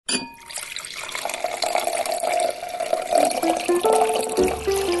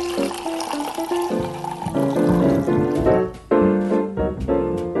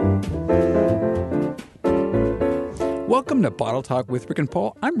Welcome to Bottle Talk with Rick and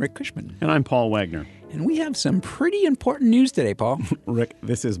Paul. I'm Rick Cushman. And I'm Paul Wagner. And we have some pretty important news today, Paul. Rick,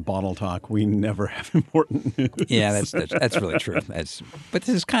 this is Bottle Talk. We never have important news. Yeah, that's really true. But this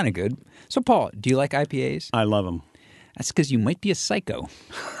is kind of good. So, Paul, do you like IPAs? I love them. That's because you might be a psycho.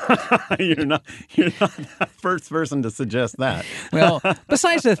 You're not the first person to suggest that. Well,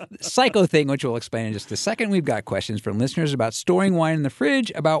 besides the psycho thing, which we'll explain in just a second, we've got questions from listeners about storing wine in the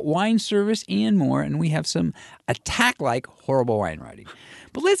fridge, about wine service, and more. And we have some attack-like horrible wine writing.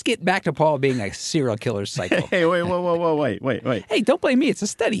 But let's get back to Paul being a serial killer psycho. Hey, wait. Hey, don't blame me. It's a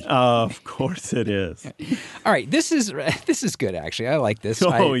study. Of course it is. All right, this is good, actually. I like this.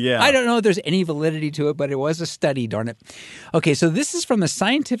 Yeah. I don't know if there's any validity to it, but it was a study, darn it. Okay, so this is from the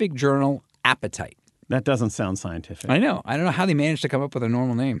scientific journal Appetite. That doesn't sound scientific. I know. I don't know how they managed to come up with a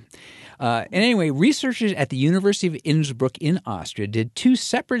normal name. And anyway, researchers at the University of Innsbruck in Austria did 2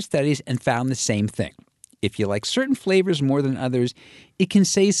 separate studies and found the same thing. If you like certain flavors more than others, it can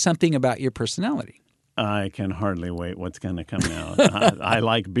say something about your personality. I can hardly wait what's going to come out. I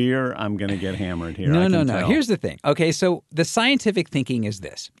like beer. I'm going to get hammered here. No. Here's the thing. Okay, so the scientific thinking is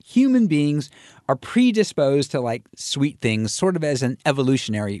this. Human beings are predisposed to like sweet things sort of as an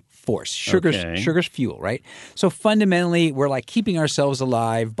evolutionary force. Sugar's fuel, right? So fundamentally, we're like keeping ourselves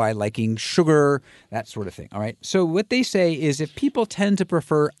alive by liking sugar, that sort of thing, all right? So what they say is if people tend to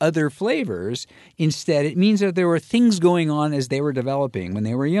prefer other flavors, instead, it means that there were things going on as they were developing when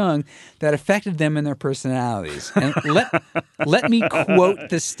they were young that affected them and their personalities. And let me quote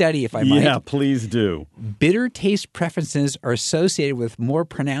the study, if I might. Yeah, please do. Bitter taste preferences are associated with more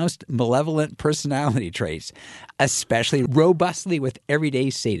pronounced malevolent personality traits, especially robustly with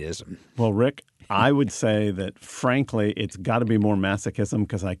everyday sadism. Well, Rick, I would say that, frankly, it's got to be more masochism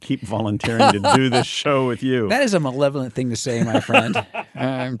because I keep volunteering to do this show with you. That is a malevolent thing to say, my friend.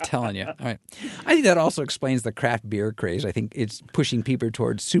 I'm telling you. All right. I think that also explains the craft beer craze. I think it's pushing people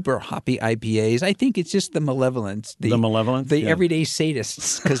towards super hoppy IPAs. I think it's just the malevolence. The malevolence? The everyday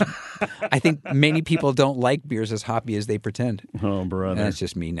sadists. Because I think many people don't like beers as hoppy as they pretend. Oh, brother. And that's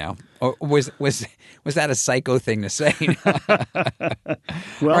just me now. Or was that a psycho thing to say?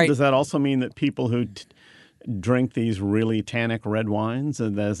 Well, right. Does that also mean that people who drink these really tannic red wines,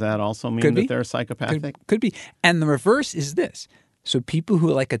 does that also mean that they're psychopathic? Could be. And the reverse is this. So people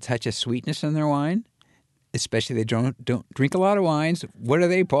who like a touch of sweetness in their wine, especially they don't drink a lot of wines, what are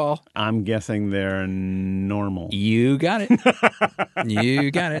they, Paul? I'm guessing they're normal. You got it. You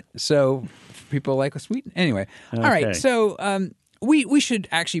got it. So people like a sweet. Anyway. Okay. All right. So we should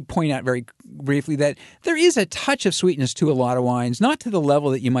actually point out very briefly that there is a touch of sweetness to a lot of wines, not to the level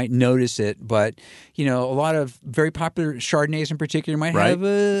that you might notice it, but a lot of very popular Chardonnays in particular might have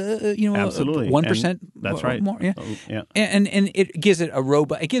absolutely 1%. That's right. More, yeah. Oh, yeah. And it gives it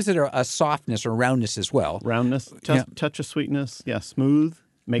a softness or roundness as well. Roundness, touch of sweetness, smooth.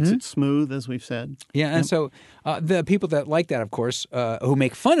 Makes it smooth, as we've said. Yeah, and so the people that like that, of course, who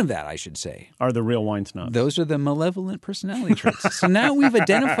make fun of that, I should say, are the real wine snobs. Those are the malevolent personality traits. So now we've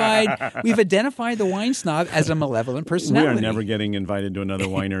identified the wine snob as a malevolent personality. We are never getting invited to another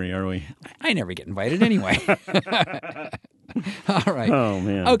winery, are we? I never get invited anyway. All right. Oh,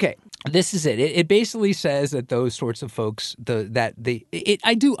 man. Okay. This is it. It basically says that those sorts of folks, I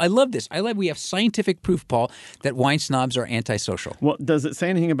love this. We have scientific proof, Paul, that wine snobs are antisocial. Well, does it say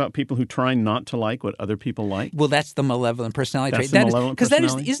anything about people who try not to like what other people like? Well, that's the malevolent personality trait. Because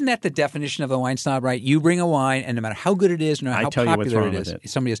isn't that the definition of a wine snob, right? You bring a wine, and no matter how good it is, no matter how popular it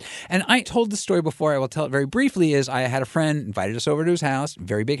is, somebody is. And I told the story before. I will tell it very briefly. Is I had a friend invited us over to his house,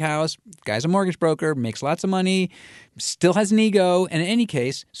 very big house. Guy's a mortgage broker, makes lots of money, still has an ego. And in any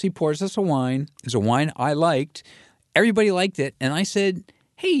case, so he pours us a wine. It was a wine I liked. Everybody liked it. And I said,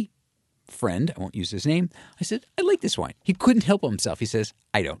 hey, friend, I won't use his name. I said, I like this wine. He couldn't help himself. He says,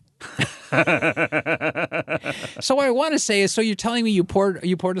 I don't. So what I want to say is, so you're telling me you poured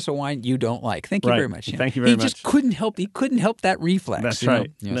us a wine you don't like. Thank you very much. Thank you very much. He just couldn't help that reflex. That's right.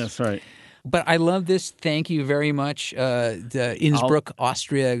 Yes. That's right. But I love this. Thank you very much, the Innsbruck,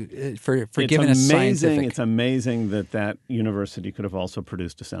 Austria, for giving us scientific. It's amazing that university could have also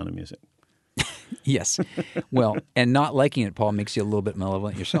produced A Sound of Music. Yes. Well, and not liking it, Paul, makes you a little bit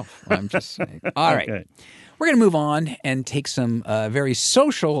malevolent yourself. I'm just saying. All right. Okay. We're going to move on and take some very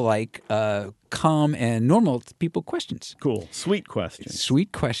social-like, calm and normal people questions. Cool. Sweet questions.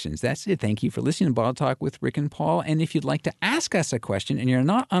 Sweet questions. That's it. Thank you for listening to Bottle Talk with Rick and Paul. And if you'd like to ask us a question and you're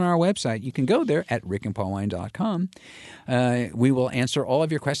not on our website, you can go there at rickandpaulwine.com. We will answer all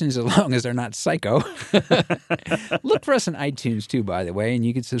of your questions as long as they're not psycho. Look for us on iTunes too, by the way, and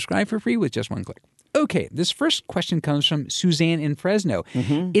you can subscribe for free with just one click. Okay, this first question comes from Suzanne in Fresno.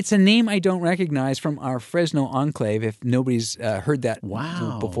 Mm-hmm. It's a name I don't recognize from our Fresno enclave, if nobody's heard that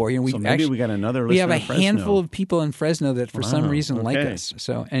before. So maybe we got another listener. We have a in Fresno. handful of people in Fresno that for some reason like us.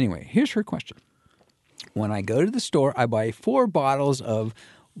 So anyway, here's her question. When I go to the store, I buy 4 bottles of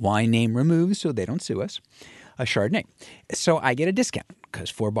wine name removed so they don't sue us, a Chardonnay. So I get a discount because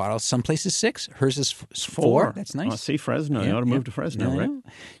 4 bottles, some places 6. Hers is 4. That's nice. Oh, see, Fresno. You ought to move to Fresno, right?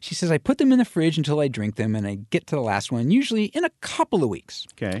 She says, I put them in the fridge until I drink them, and I get to the last one, usually in a couple of weeks.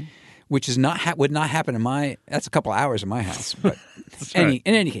 Okay. Which is would not happen in that's a couple of hours in my house. But in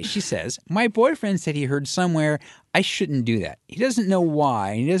any case, she says, my boyfriend said he heard somewhere I shouldn't do that. He doesn't know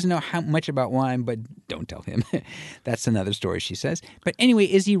why. He doesn't know how much about wine, but don't tell him. That's another story, she says. But anyway,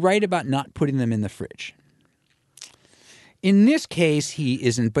 is he right about not putting them in the fridge? In this case, he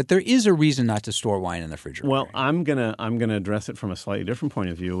isn't, but there is a reason not to store wine in the refrigerator. Well, I'm gonna address it from a slightly different point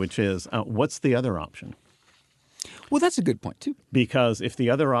of view, which is what's the other option? Well, that's a good point, too. Because if the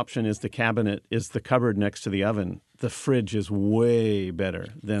other option is the cupboard next to the oven, the fridge is way better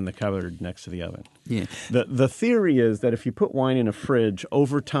than the cupboard next to the oven. Yeah. The theory is that if you put wine in a fridge,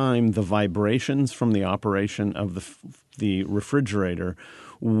 over time the vibrations from the operation of the refrigerator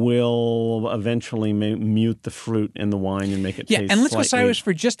will eventually mute the fruit in the wine and make it taste and let's slightly... go sideways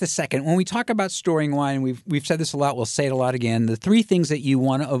for just a second. When we talk about storing wine, we've said this a lot, we'll say it a lot again. The 3 things that you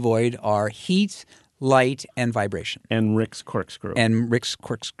want to avoid are heat, light, and vibration. And Rick's corkscrew.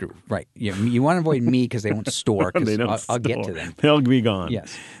 Right. You want to avoid me because they won't store. They don't I'll get to them. They'll be gone.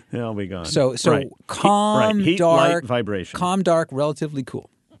 Yes. They'll be gone. So right. calm, Heat, dark, light, vibration. Calm, dark, relatively cool.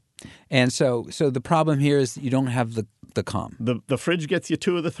 And so the problem here is you don't have the calm. The fridge gets you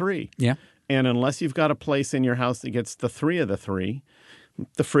 2 of the 3. Yeah. And unless you've got a place in your house that gets the 3 of the 3,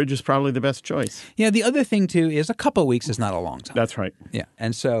 the fridge is probably the best choice. Yeah, the other thing, too, is a couple of weeks is not a long time. That's right. Yeah,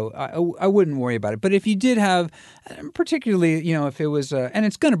 and so I wouldn't worry about it. But if you did have, particularly, if it was, and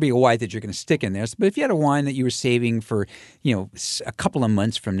it's going to be a wine that you're going to stick in there, but if you had a wine that you were saving for, a couple of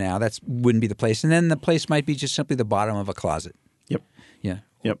months from now, that wouldn't be the place. And then the place might be just simply the bottom of a closet. Yep. Yeah.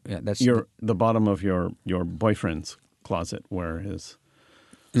 Yep. Yeah, that's the bottom of your boyfriend's closet where his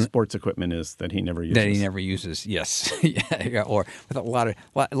sports equipment is that he never uses. Yes. Yeah. Or with a lot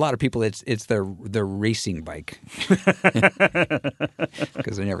of people, it's their racing bike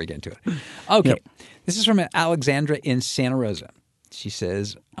because they never get into it. Okay. Yep. This is from Alexandra in Santa Rosa. She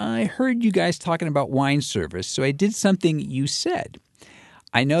says, I heard you guys talking about wine service, so I did something you said.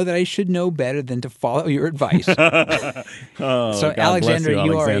 I know that I should know better than to follow your advice. So, God Alexandra,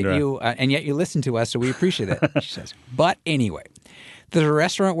 you, Alexandra. you and yet you listen to us, so we appreciate that. She says, but anyway, there's a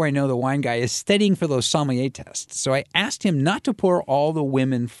restaurant where I know the wine guy is studying for those sommelier tests. So I asked him not to pour all the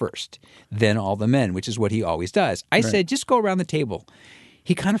women first, then all the men, which is what he always does. I said, just go around the table.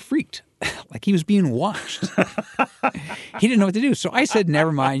 He kind of freaked, like he was being watched. He didn't know what to do. So I said,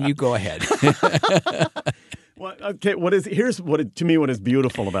 never mind, you go ahead. Well, okay, here's what to me what is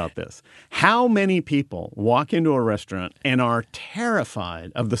beautiful about this. How many people walk into a restaurant and are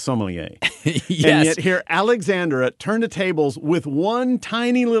terrified of the sommelier? Yes. And yet here Alexandra turned the tables with one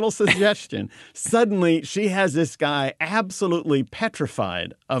tiny little suggestion. Suddenly she has this guy absolutely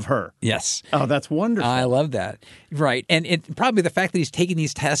petrified of her. Yes. Oh, that's wonderful. I love that. Right. And it probably the fact that he's taking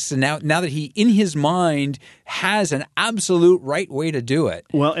these tests and now that he in his mind has an absolute right way to do it.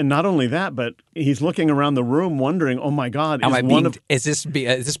 Well, and not only that, but he's looking around the room wondering, "Oh my God, is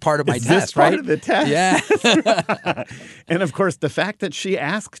this part of my test?" Is this part of the test? Yeah. And of course, the fact that she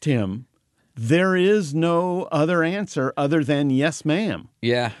asked him, there is no other answer other than yes, ma'am.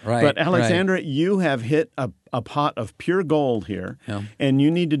 Yeah, right. But Alexandra, you have hit a pot of pure gold here, and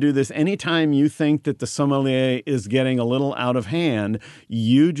you need to do this anytime you think that the sommelier is getting a little out of hand.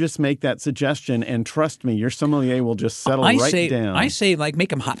 You just make that suggestion, and trust me, your sommelier will just settle down. I say,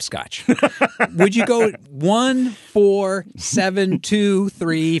 make him hopscotch. Would you go 1, 4, 7, 2,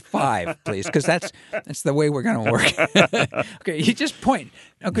 3, 5, please? Because that's the way we're going to work. Okay, you just point.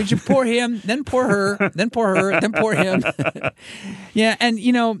 Now, could you pour him, then pour her, then pour her, then pour him? Yeah, and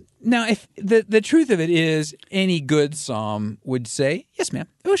now, if the truth of it is, any good som would say, "Yes, ma'am.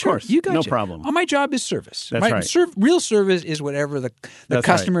 Oh, sure, of course, you got no problem. My job is service. That's right. Real service is whatever the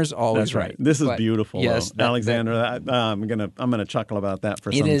customer's always right. This is beautiful. Yes, Alexandra. I'm gonna chuckle about that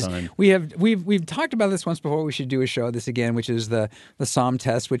for some time. We've talked about this once before. We should do a show of this again, which is the som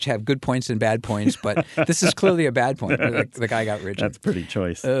test, which have good points and bad points. But this is clearly a bad point. The guy got rich. That's pretty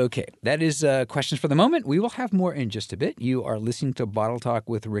choice. Okay, that is questions for the moment. We will have more in just a bit. You are listening to Bottle Talk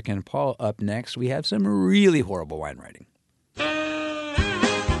with Rick and Paul. Up next, we have some really horrible wine writing.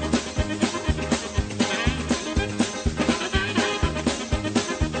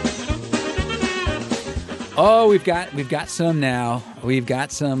 Oh, we've got some now. We've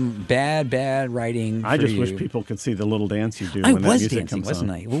got some bad writing. I just you. wish people could see the little dance you do I when that was music dancing, comes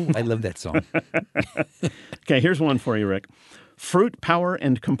wasn't on. I? Ooh, I love that song. Okay, here's one for you, Rick. Fruit, power,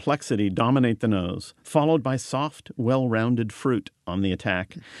 and complexity dominate the nose, followed by soft, well-rounded fruit on the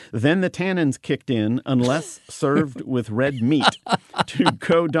attack. Then the tannins kicked in, unless served with red meat, to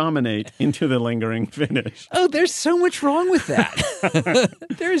co-dominate into the lingering finish. Oh, there's so much wrong with that.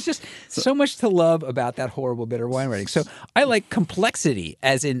 There's just so much to love about that horrible bitter wine writing. So I like complexity,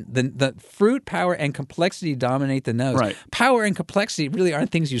 as in the fruit, power, and complexity dominate the nose. Right. Power and complexity really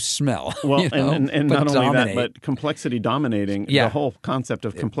aren't things you smell. Well, you know, and but not only dominate. that, but complexity dominating, Yeah. the whole concept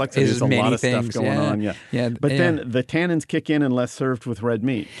of complexity Is is a many lot of things, stuff going yeah. on. Yeah, But then the tannins kick in unless served with red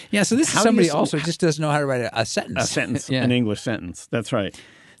meat. Yeah, so this is How do you somebody s- also just doesn't know how to write a sentence. A sentence, Yeah. an English sentence. That's right.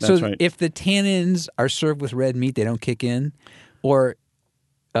 That's So right. if the tannins are served with red meat, they don't kick in, or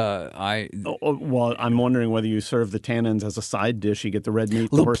Well, I'm wondering whether you serve the tannins as a side dish. You get the red meat,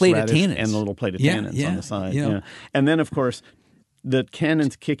 the Little plate of horseradish, tannins. and the little plate of Yeah, tannins yeah, on the side. yeah. Yeah. And then, of course, the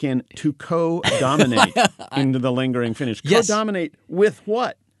tannins kick in to co-dominate into the lingering finish. Yes. Co-dominate with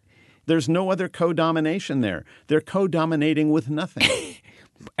what? There's no other co-domination there. They're co-dominating with nothing.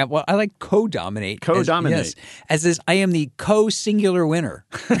 well, I like co-dominate. Co-dominate. Yes, as is, I am the co-singular winner.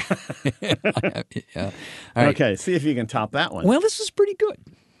 Yeah. All right. Okay, see if you can top that one. Well, this is pretty good.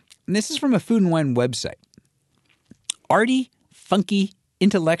 And this is from a Food and Wine website. Arty, funky,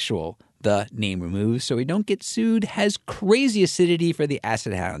 intellectual, the name removed so we don't get sued, has crazy acidity for the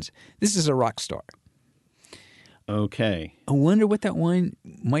acid hounds. This is a rock star. Okay. I wonder what that wine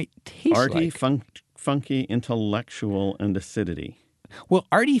might taste Arty, like. funky, intellectual, and acidity. Well,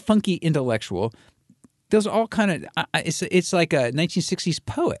 arty, funky, intellectual, those are all kind of, it's like a 1960s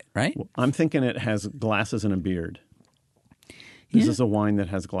poet, right? I'm thinking it has glasses and a beard. This is a wine that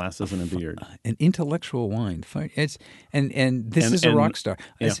has glasses and a beard. An intellectual wine. It's and this is a and- rock star.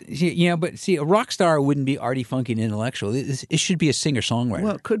 yeah. Yeah, but see, a rock star wouldn't be arty, funky, and intellectual. It should be a singer-songwriter.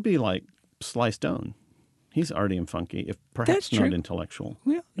 Well, it could be like Sly Stone. He's arty and funky, if perhaps That's not true. intellectual.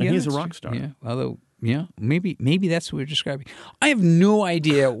 Well, and yeah, he's a that's rock true. star. Yeah, although, yeah, maybe that's what we're describing. I have no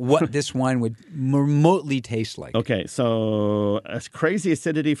idea what this wine would remotely taste like. Okay, so a crazy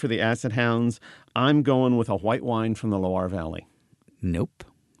acidity for the acid hounds. I'm going with a white wine from the Loire Valley. Nope.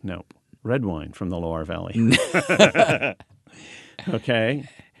 No, red wine from the Loire Valley. Okay,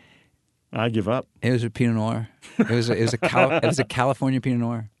 I give up. It was a Pinot Noir. It was a California Pinot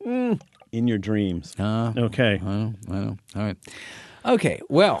Noir. In your dreams. I Okay, know. All right. Okay.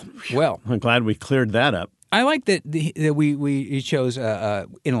 Well. I'm glad we cleared that up. I like that we chose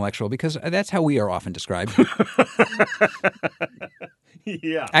intellectual because that's how we are often described.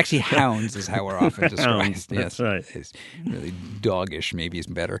 Yeah. Actually, hounds is how we're often described. Hounds, that's right. It's really doggish, maybe is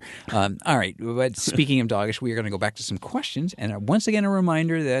better. All right, but speaking of doggish, we are going to go back to some questions. And once again, a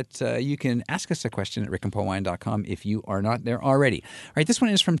reminder that you can ask us a question at rickandpaulwine.com if you are not there already. All right, this one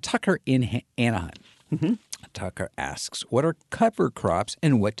is from Tucker in Anaheim. Mm-hmm. Tucker asks, what are cover crops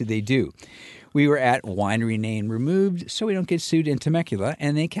and what do they do? We were at Winery Name Removed, so we don't get sued in Temecula,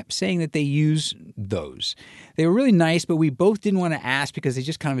 and they kept saying that they use those. They were really nice, but we both didn't want to ask because they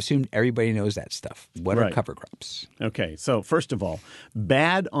just kind of assumed everybody knows that stuff. What are Right. cover crops? Okay, so first of all,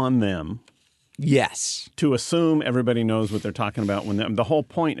 bad on them Yes. to assume everybody knows what they're talking about. When the whole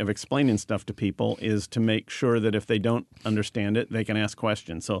point of explaining stuff to people is to make sure that if they don't understand it, they can ask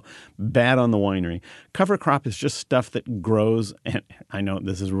questions. So bad on the winery. Cover crop is just stuff that grows. And I know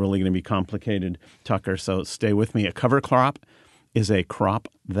this is really going to be complicated, Tucker, so stay with me. A cover crop is a crop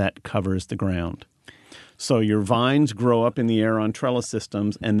that covers the ground. So your vines grow up in the air on trellis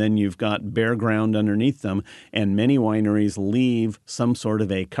systems, and then you've got bare ground underneath them. And many wineries leave some sort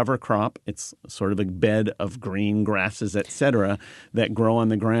of a cover crop. It's sort of a bed of green grasses, etc., that grow on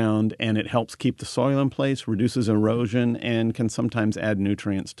the ground, and it helps keep the soil in place, reduces erosion, and can sometimes add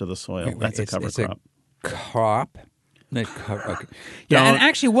nutrients to the soil. Wait, That's a it's- cover it's a crop. Crop. Okay. Yeah, and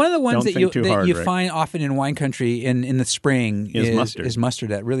actually, one of the ones don't that you think too hard, Rick. find often in wine country in the spring Is mustard. is mustard,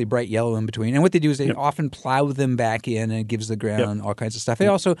 that really bright yellow in between. And what they do is they often plow them back in, and it gives the ground all kinds of stuff. They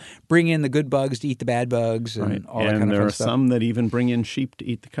also bring in the good bugs to eat the bad bugs and all that kind of there fun are stuff. some that even bring in sheep to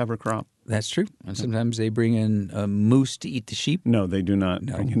eat the cover crop. That's true. And sometimes they bring in moose to eat the sheep. No, they do not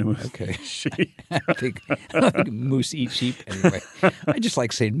bring in a Okay. sheep. I think moose eat sheep anyway. I just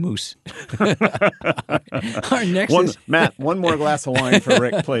like saying moose. Our next is Matt, one more glass of wine for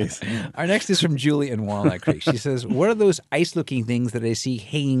Rick, please. Our next is from Julie in Walnut Creek. She says, "What are those ice-looking things that I see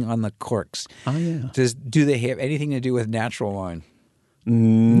hanging on the corks? Oh, yeah. Do they have anything to do with natural wine?"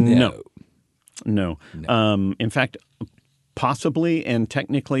 No. In fact, Possibly, and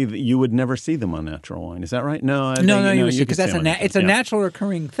technically, you would never see them on natural wine. Is that right? No, you would see, because it's a natural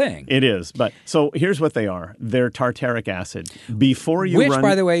occurring thing. It is. But so here's what they are: they're tartaric acid. Which,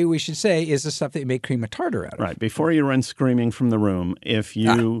 by the way, we should say is the stuff that you make cream of tartar out of. Right. Before you run screaming from the room,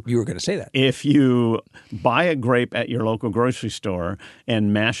 you were going to say that. If you buy a grape at your local grocery store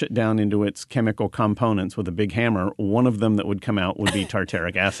and mash it down into its chemical components with a big hammer, one of them that would come out would be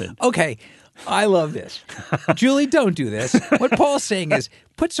tartaric acid. Okay. I love this. Julie, don't do this. What Paul's saying is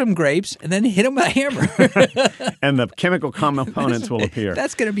put some grapes and then hit them with a hammer. And the chemical components will appear.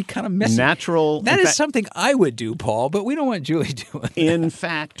 That's going to be kind of messy. That is something I would do, Paul, but we don't want Julie doing that. In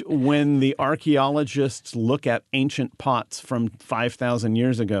fact, when the archaeologists look at ancient pots from 5,000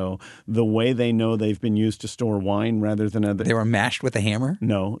 years ago, the way they know they've been used to store wine rather than other... They were mashed with a hammer?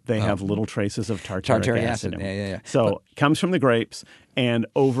 No, they have little traces of tartaric acid. Yeah. So it comes from the grapes. And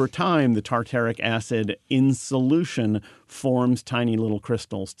over time, the tartaric acid in solution forms tiny little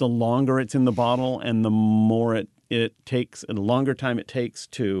crystals. The longer it's in the bottle and the more it takes, and the longer time it takes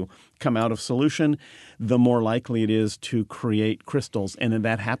to come out of solution, the more likely it is to create crystals. And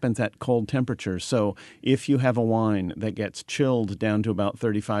that happens at cold temperatures. So if you have a wine that gets chilled down to about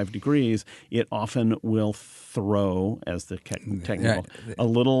 35 degrees, it often will throw, as the technical, a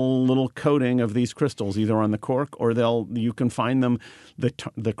little coating of these crystals either on the cork or you can find them.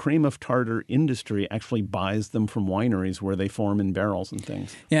 The cream of tartar industry actually buys them from wineries where they form in barrels and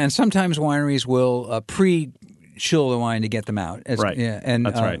things. Yeah, and sometimes wineries will chill the wine to get them out. Right. Yeah, and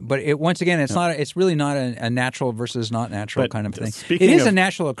that's right. But once again, it's not. It's really not a natural versus not natural kind of thing. It is a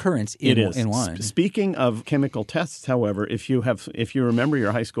natural occurrence in wine. Speaking of chemical tests, however, if you remember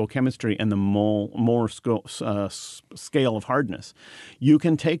your high school chemistry and the Mohr scale of hardness, you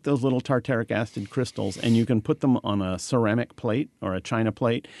can take those little tartaric acid crystals and you can put them on a ceramic plate or a china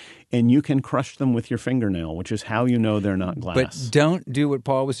plate, and you can crush them with your fingernail, which is how you know they're not glass. But don't do what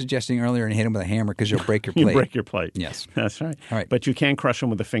Paul was suggesting earlier and hit them with a hammer because you'll break your plate. You break your plate. Yes. That's right. All right. But you can crush them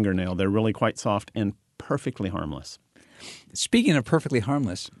with a fingernail. They're really quite soft and perfectly harmless. Speaking of perfectly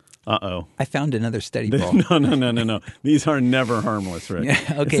harmless, Uh-oh. I found another study, Paul. No. These are never harmless, Rick.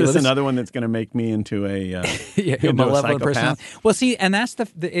 Yeah, okay. Is this another one that's going to make me into a malevolent personality? Well, see, and that's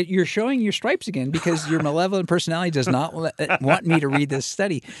you're showing your stripes again because your malevolent personality does not want me to read this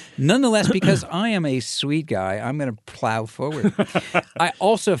study. Nonetheless, because I am a sweet guy, I'm going to plow forward. I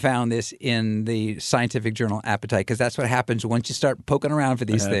also found this in the scientific journal Appetite because that's what happens once you start poking around for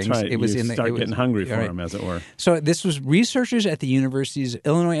these things. Right. Getting hungry for them, as it were. So this was researchers at the universities of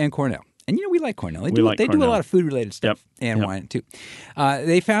Illinois and Cornell. And we like Cornell. They do a lot of food-related stuff and wine, too.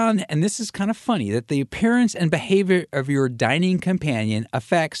 They found, and this is kind of funny, that the appearance and behavior of your dining companion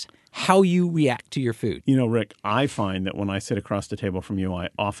affects how you react to your food. You know, Rick, I find that when I sit across the table from you, I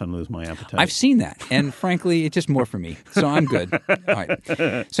often lose my appetite. I've seen that. And frankly, it's just more for me. So I'm good. All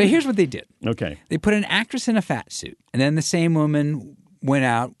right. So here's what they did. Okay. They put an actress in a fat suit, and then the same woman went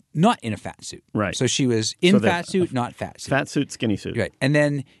out not in a fat suit. Right. So she was in fat suit, not fat suit. Fat suit, skinny suit. Right. And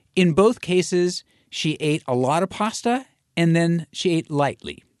then in both cases, she ate a lot of pasta and then she ate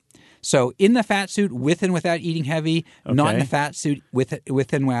lightly. So in the fat suit, with and without eating heavy, not in the fat suit, with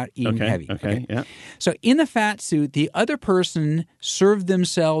and without eating heavy. Okay, yeah. So in the fat suit, the other person served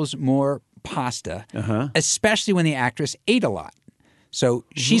themselves more pasta, especially when the actress ate a lot. So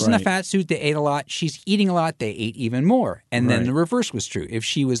she's in the fat suit, they ate a lot. She's eating a lot, they ate even more. And then the reverse was true. If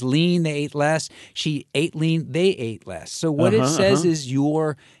she was lean, they ate less. She ate lean, they ate less. So what it says is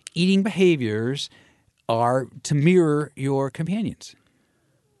your eating behaviors are to mirror your companions.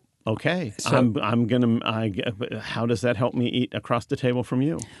 Okay. So, how does that help me eat across the table from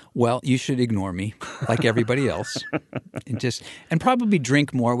you? Well, you should ignore me like everybody else and probably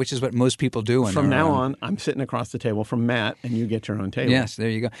drink more, which is what most people do. From now on, I'm sitting across the table from Matt and you get your own table. Yes, there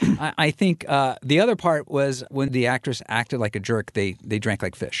you go. I think the other part was when the actress acted like a jerk, they drank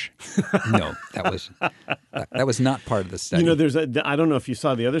like fish. No, that was not part of the study. You know, I don't know if you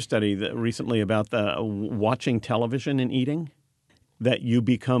saw the other study recently about the watching television and eating. That you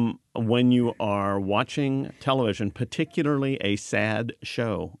become when you are watching television, particularly a sad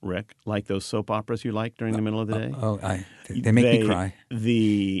show, Rick, like those soap operas you like during the middle of the day. They make me cry.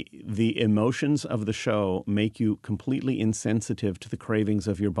 The emotions of the show make you completely insensitive to the cravings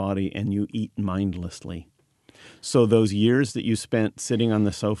of your body, and you eat mindlessly. So those years that you spent sitting on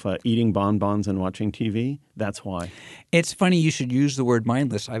the sofa eating bonbons and watching TV, that's why. It's funny you should use the word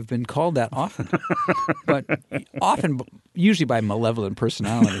mindless. I've been called that often, but usually by malevolent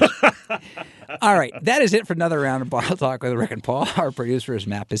personalities. All right, that is it for another round of Bottle Talk with Rick and Paul. Our producer is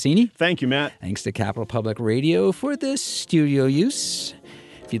Matt Pizzini. Thank you, Matt. Thanks to Capital Public Radio for the studio use.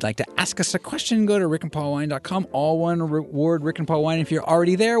 If you'd like to ask us a question, go to rickandpaulwine.com. All one word, Rick and Paul Wine. If you're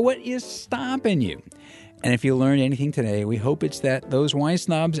already there, what is stopping you? And if you learned anything today, we hope it's that those wine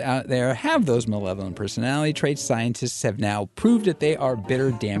snobs out there have those malevolent personality traits. Scientists have now proved that they are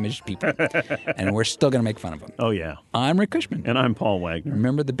bitter, damaged people. And we're still going to make fun of them. Oh, yeah. I'm Rick Cushman. And I'm Paul Wagner.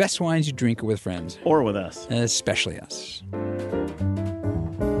 Remember, the best wines you drink are with friends. Or with us. Especially us.